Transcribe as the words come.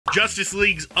Justice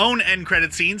League's own end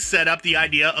credit scene set up the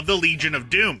idea of the Legion of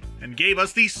Doom, and gave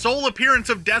us the sole appearance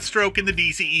of Deathstroke in the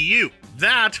DCEU.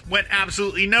 That went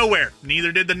absolutely nowhere.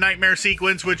 Neither did the Nightmare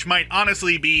sequence, which might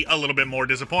honestly be a little bit more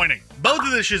disappointing. Both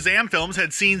of the Shazam films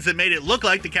had scenes that made it look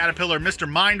like the Caterpillar Mr.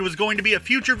 Mind was going to be a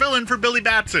future villain for Billy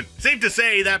Batson. Safe to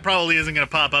say, that probably isn't going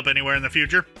to pop up anywhere in the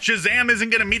future. Shazam isn't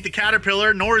going to meet the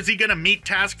Caterpillar, nor is he going to meet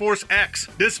Task Force X,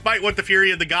 despite what the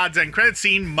Fury of the Gods end credit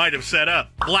scene might have set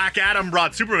up. Black Adam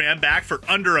brought Superman back for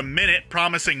under a minute,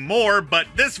 promising more, but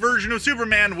this version of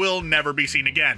Superman will never be seen again.